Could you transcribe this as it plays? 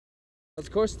How's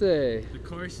the course today? The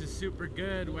course is super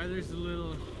good. Weather's a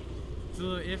little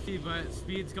iffy, but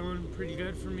speed's going pretty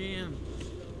good for me and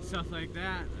stuff like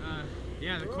that.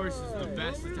 Yeah, the course is the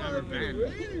best it's ever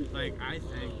been, like I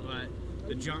think. But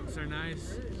the jumps are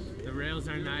nice, the rails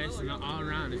are nice, and all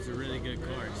around it's a really good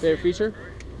course. Favorite feature?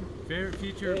 Favorite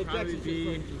feature would probably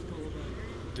be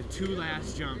the two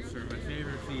last jumps are my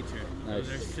favorite feature. Nice. Those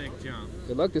are sick jumps.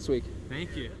 Good luck this week.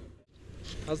 Thank you.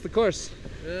 How's the course?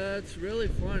 It's really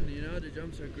fun, you know, the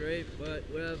jumps are great, but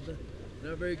we have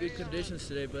not very good conditions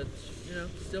today, but, you know,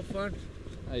 still fun.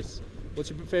 Nice.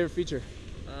 What's your favorite feature?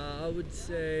 I would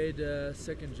say the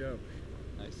second jump.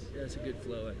 Nice. Yeah, it's a good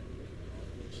flow in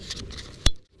it.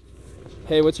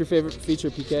 Hey, what's your favorite feature,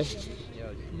 PK?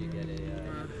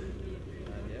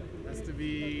 Has to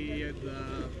be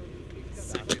the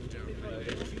second jump.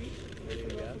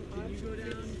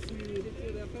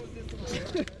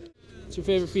 What's your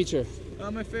favorite feature?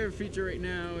 My favorite feature right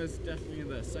now is definitely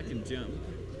the second jump.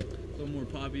 A little more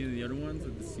poppy than the other ones,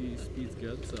 but the speed's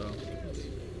good. So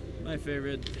my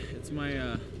favorite. It's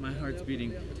my my heart's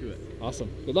beating to it. Awesome.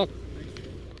 Good luck.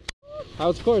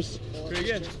 How's the course? Pretty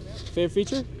good. Favorite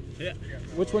feature? Yeah.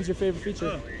 Which one's your favorite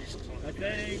feature? I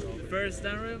think first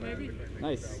down rail maybe.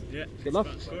 Nice. Yeah. Good luck.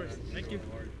 Of course. Thank you.